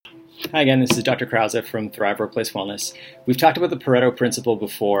Hi again, this is Dr. Krause from Thrive Workplace Wellness. We've talked about the Pareto principle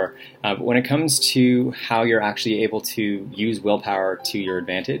before, but when it comes to how you're actually able to use willpower to your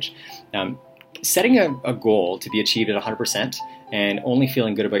advantage, setting a goal to be achieved at 100% and only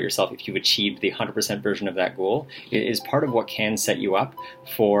feeling good about yourself if you've achieved the 100% version of that goal is part of what can set you up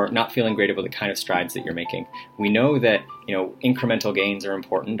for not feeling great about the kind of strides that you're making. We know that incremental gains are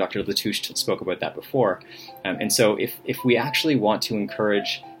important. Dr. Latouche spoke about that before. And so if we actually want to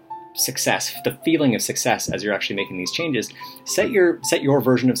encourage success, the feeling of success as you're actually making these changes, set your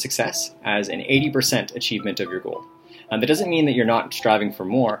version of success as an 80% achievement of your goal. That doesn't mean that you're not striving for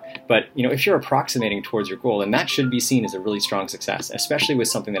more, but if you're approximating towards your goal, then that should be seen as a really strong success, especially with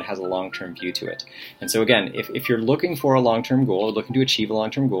something that has a long-term view to it. And so again, if you're looking for a long-term goal, or looking to achieve a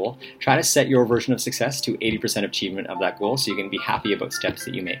long-term goal, try to set your version of success to 80% achievement of that goal so you can be happy about steps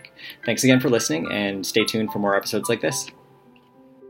that you make. Thanks again for listening, and stay tuned for more episodes like this.